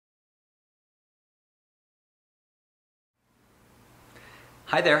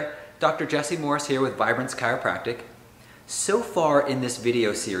Hi there, Dr. Jesse Morris here with Vibrance Chiropractic. So far in this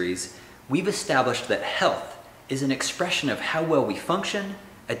video series, we've established that health is an expression of how well we function,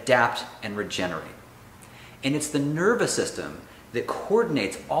 adapt, and regenerate. And it's the nervous system that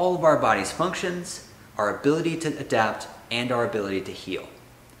coordinates all of our body's functions, our ability to adapt, and our ability to heal.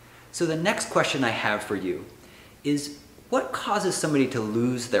 So the next question I have for you is, what causes somebody to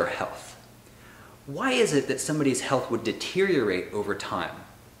lose their health? Why is it that somebody's health would deteriorate over time?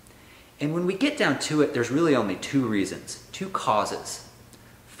 And when we get down to it, there's really only two reasons, two causes.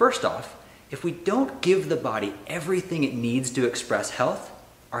 First off, if we don't give the body everything it needs to express health,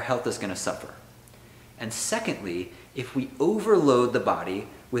 our health is going to suffer. And secondly, if we overload the body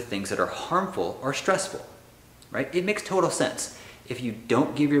with things that are harmful or stressful, right? It makes total sense. If you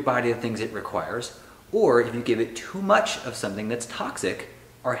don't give your body the things it requires, or if you give it too much of something that's toxic,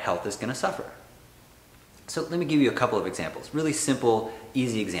 our health is going to suffer. So let me give you a couple of examples, really simple,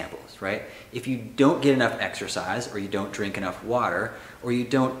 easy examples, right? If you don't get enough exercise, or you don't drink enough water, or you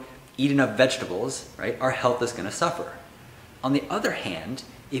don't eat enough vegetables, right, our health is going to suffer. On the other hand,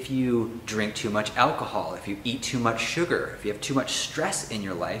 if you drink too much alcohol, if you eat too much sugar, if you have too much stress in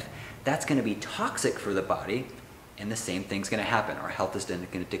your life, that's going to be toxic for the body, and the same thing's going to happen. Our health is going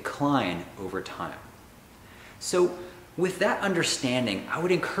to decline over time. So with that understanding, I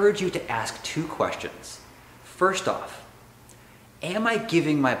would encourage you to ask two questions. First off, am I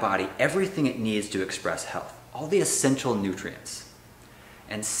giving my body everything it needs to express health, all the essential nutrients?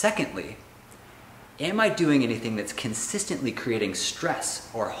 And secondly, am I doing anything that's consistently creating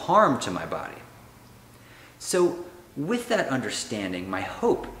stress or harm to my body? So with that understanding, my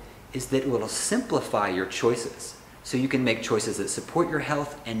hope is that it will simplify your choices so you can make choices that support your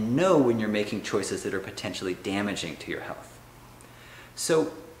health and know when you're making choices that are potentially damaging to your health.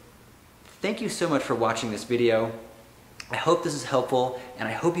 So thank you so much for watching this video. I hope this is helpful, and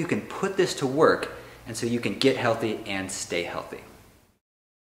I hope you can put this to work and so you can get healthy and stay healthy.